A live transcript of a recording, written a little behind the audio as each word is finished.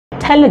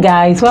Hello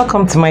guys,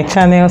 welcome to my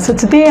channel. So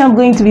today I'm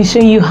going to be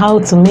showing you how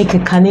to make a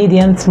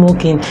Canadian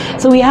smoking.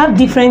 So we have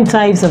different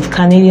types of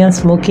Canadian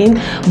smoking,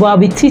 but I'll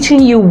be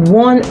teaching you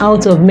one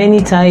out of many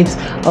types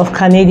of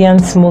Canadian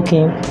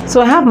smoking. So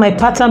I have my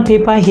pattern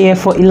paper here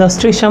for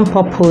illustration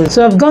purpose.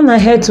 So I've gone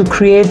ahead to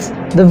create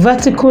the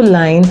vertical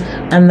line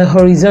and the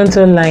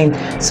horizontal line,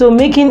 so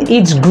making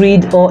each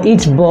grid or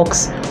each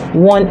box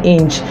 1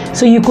 inch.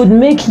 So you could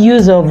make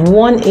use of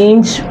 1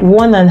 inch,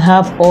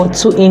 1.5 or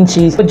 2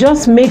 inches, but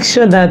just make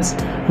sure that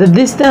the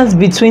distance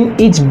between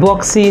each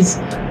boxes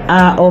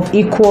are of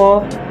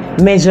equal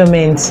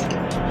measurements.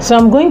 So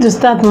I'm going to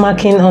start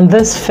marking on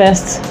this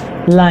first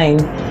line.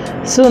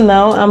 So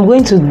now I'm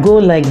going to go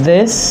like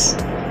this.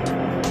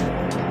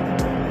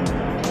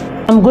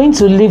 I'm going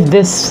to leave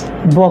this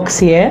box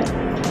here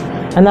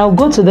and I'll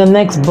go to the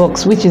next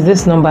box, which is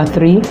this number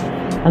 3,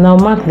 and I'll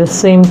mark the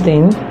same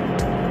thing.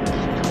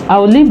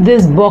 I'll leave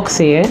this box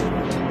here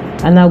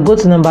and I'll go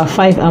to number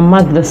 5 and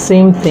mark the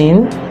same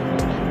thing.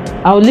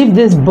 I'll leave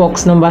this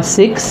box number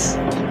 6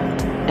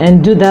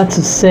 and do that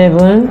to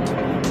 7.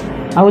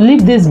 I'll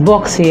leave this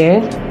box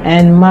here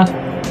and mark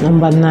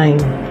number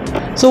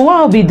 9. So what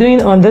I'll be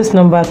doing on this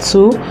number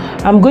 2,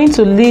 I'm going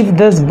to leave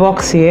this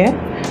box here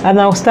and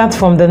I'll start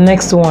from the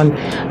next one,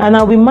 and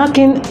I'll be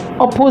marking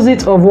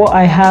opposite of what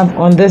I have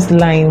on this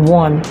line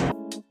 1.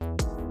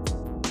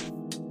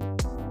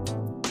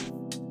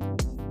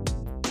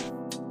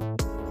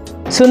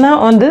 So now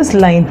on this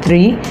line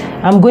 3,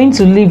 I'm going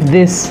to leave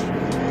this.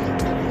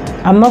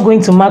 I'm not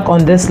going to mark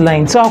on this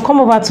line, so I'll come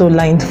over to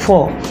line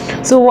 4.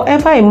 So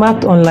whatever I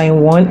marked on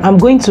line 1, I'm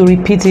going to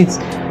repeat it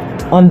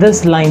on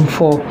this line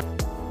 4.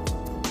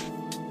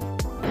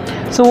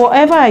 So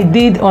whatever I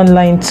did on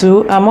line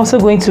 2, I'm also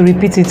going to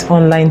repeat it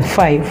on line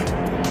 5.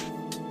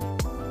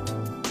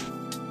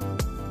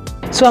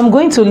 So I'm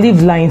going to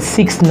leave line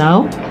 6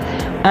 now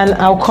and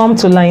I'll come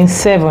to line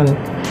 7.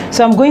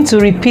 So I'm going to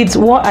repeat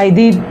what I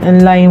did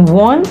in line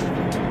 1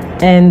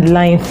 and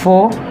line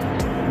 4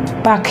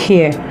 back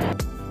here.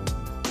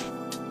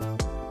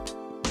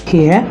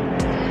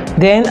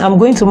 Then I'm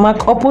going to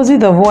mark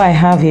opposite of what I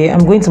have here.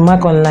 I'm going to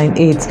mark on line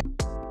 8.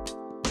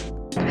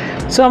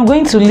 So I'm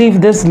going to leave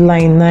this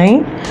line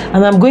 9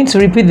 and I'm going to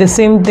repeat the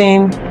same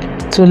thing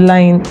to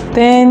line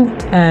 10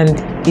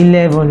 and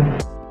 11.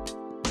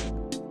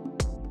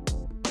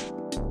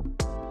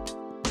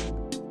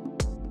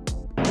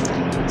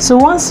 So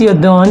once you're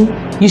done,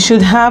 you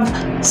should have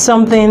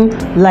something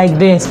like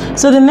this.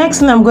 So the next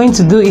thing I'm going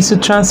to do is to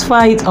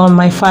transfer it on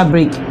my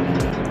fabric.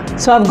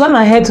 So I've gone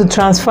ahead to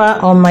transfer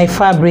on my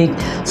fabric.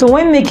 So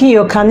when making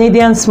your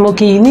Canadian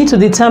smoking, you need to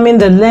determine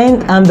the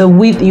length and the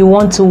width you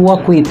want to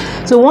work with.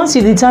 So once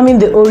you determine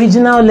the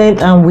original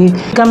length and width,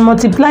 you can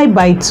multiply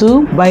by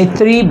 2, by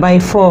 3, by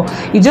 4.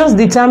 You just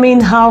determine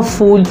how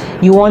full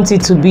you want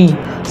it to be.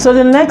 So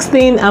the next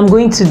thing I'm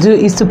going to do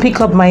is to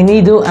pick up my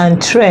needle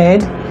and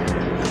thread.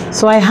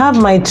 So I have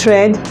my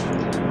thread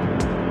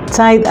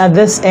tied at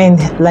this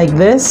end like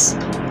this.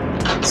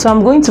 So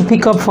I'm going to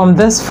pick up from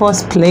this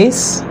first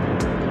place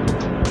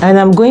and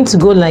I'm going to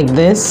go like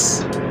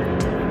this.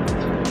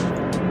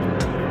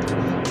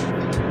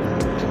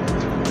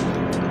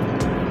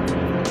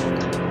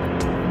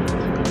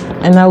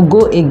 And I'll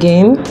go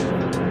again.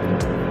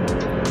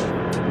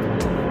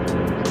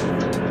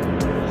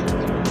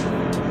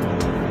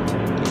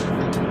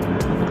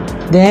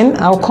 Then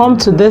I'll come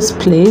to this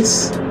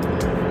place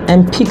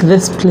and pick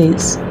this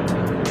place.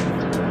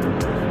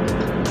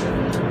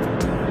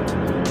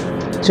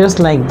 Just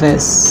like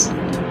this.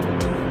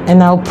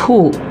 And I'll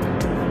pull.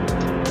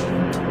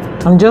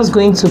 I'm just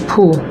going to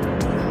pull.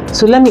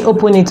 So let me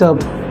open it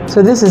up.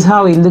 So this is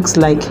how it looks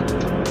like.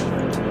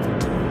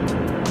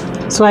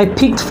 So I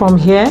picked from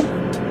here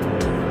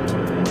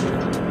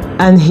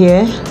and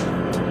here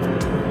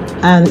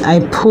and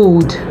I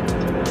pulled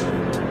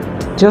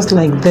just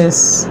like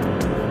this.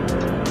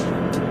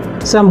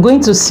 So I'm going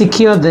to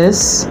secure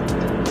this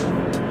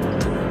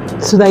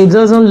so that it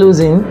doesn't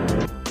loosen.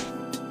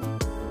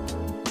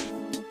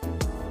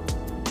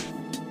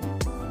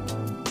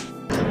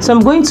 So I'm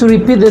going to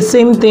repeat the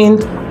same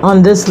thing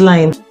on this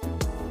line.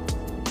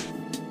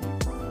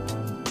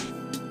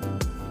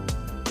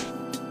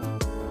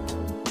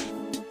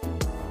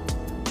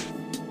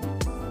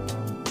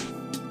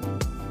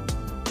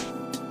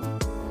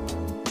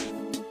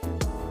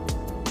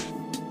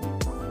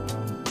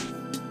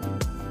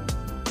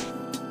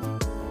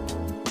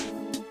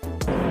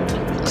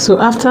 So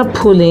after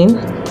pulling,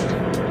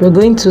 we're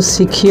going to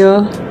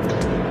secure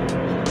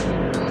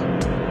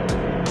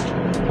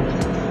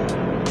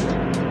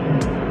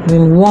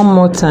in one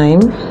more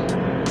time.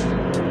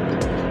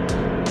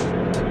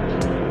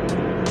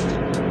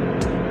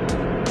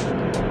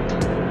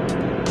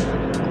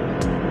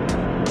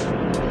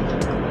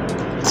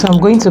 So I'm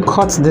going to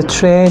cut the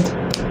thread.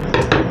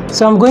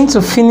 So I'm going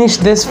to finish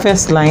this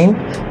first line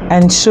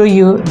and show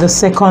you the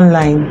second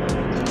line.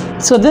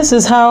 So this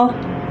is how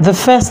the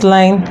first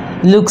line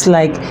looks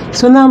like.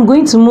 So now I'm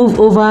going to move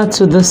over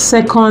to the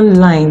second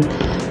line.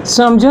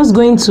 So I'm just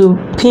going to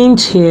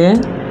pinch here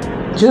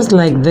just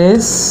like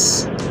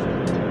this,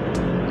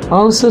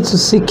 also to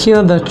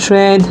secure the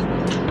thread,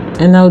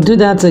 and I'll do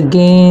that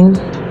again.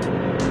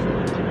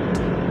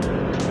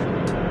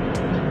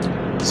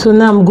 So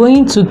now I'm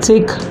going to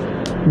take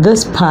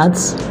this part,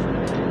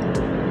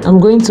 I'm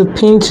going to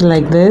pinch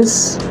like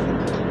this,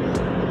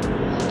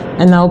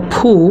 and I'll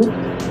pull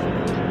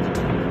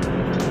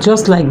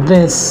just like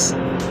this.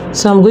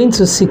 So I'm going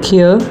to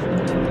secure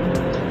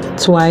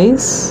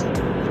twice.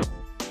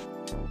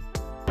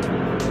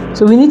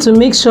 So we need to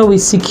make sure we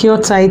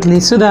secure tightly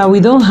so that we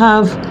don't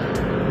have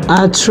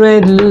our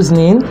thread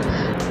loosening.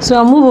 So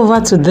I'll move over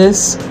to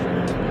this,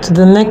 to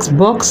the next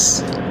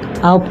box.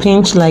 I'll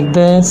pinch like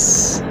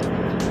this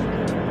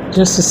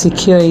just to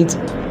secure it.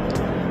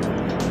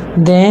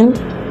 Then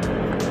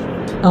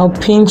I'll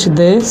pinch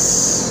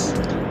this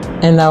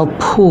and I'll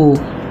pull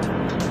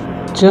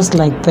just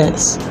like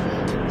this.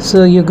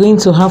 So you're going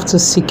to have to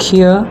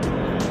secure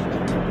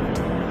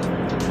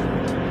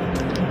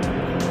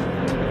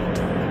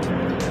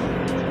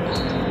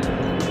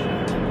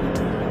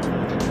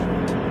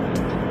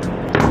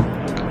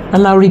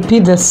and I'll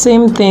repeat the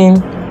same thing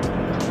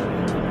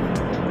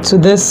to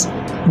this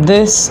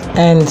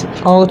and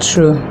all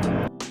through.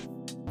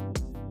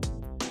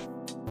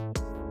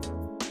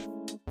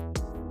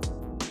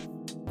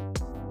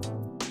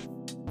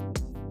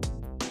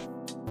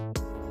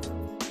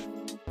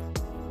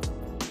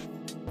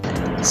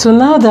 So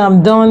now that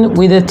I'm done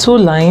with the 2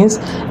 lines,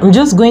 I'm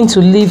just going to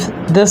leave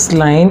this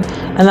line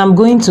and I'm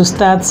going to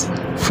start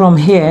from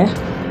here.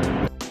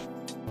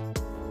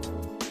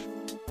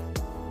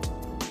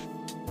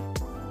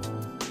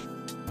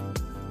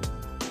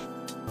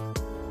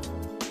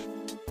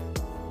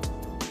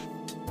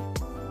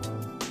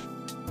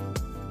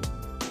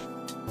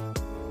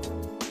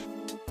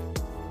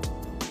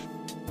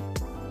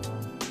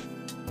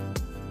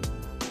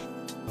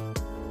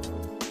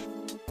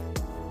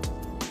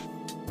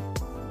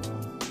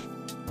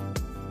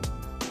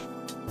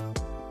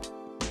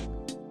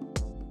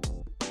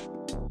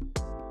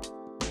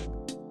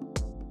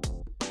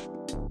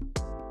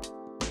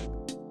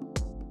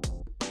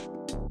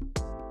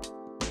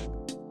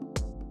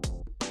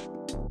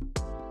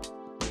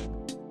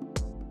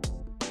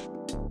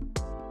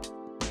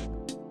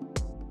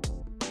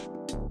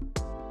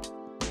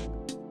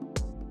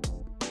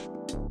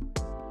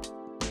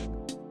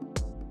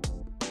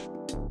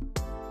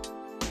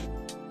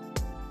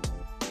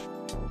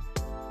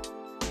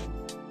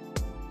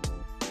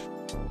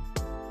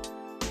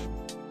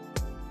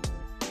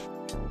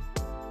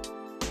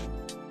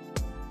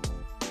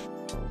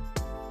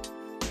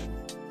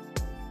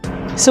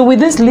 So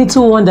with this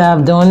little one that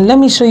I've done, let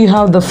me show you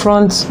how the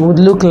front would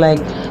look like.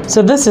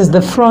 So this is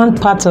the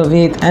front part of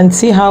it, and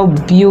see how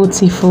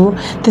beautiful.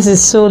 This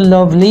is so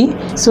lovely.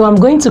 So I'm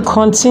going to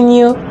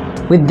continue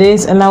with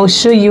this and I'll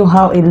show you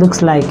how it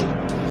looks like.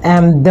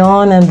 I'm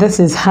done, and this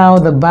is how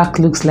the back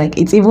looks like.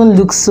 It even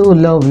looks so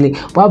lovely,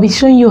 but I'll be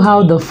showing you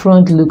how the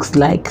front looks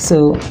like.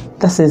 So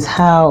this is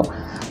how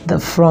the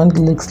front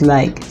looks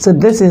like. So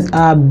this is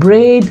our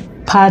braid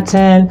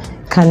pattern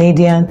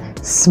Canadian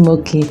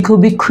smoky. You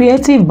could be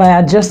creative by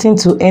adjusting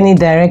to any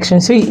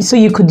direction. So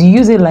you could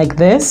use it like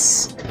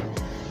this,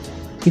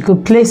 you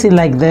could place it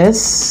like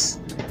this,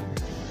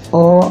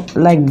 or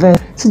like this.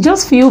 So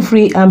just feel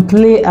free and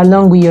play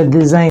along with your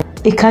design.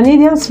 A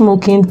Canadian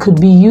smoking could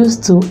be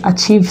used to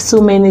achieve so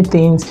many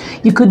things.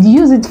 You could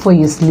use it for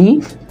your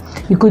sleeve.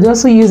 You could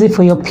also use it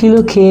for your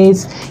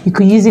pillowcase. You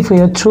could use it for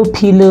your throw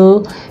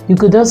pillow. You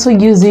could also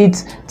use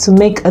it to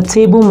make a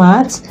table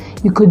mat.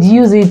 You could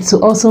use it to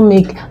also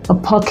make a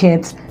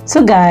pocket.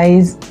 So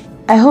guys,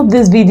 I hope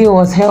this video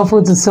was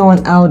helpful to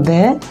someone out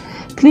there.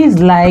 Please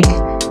like,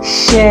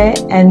 share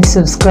and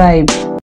subscribe.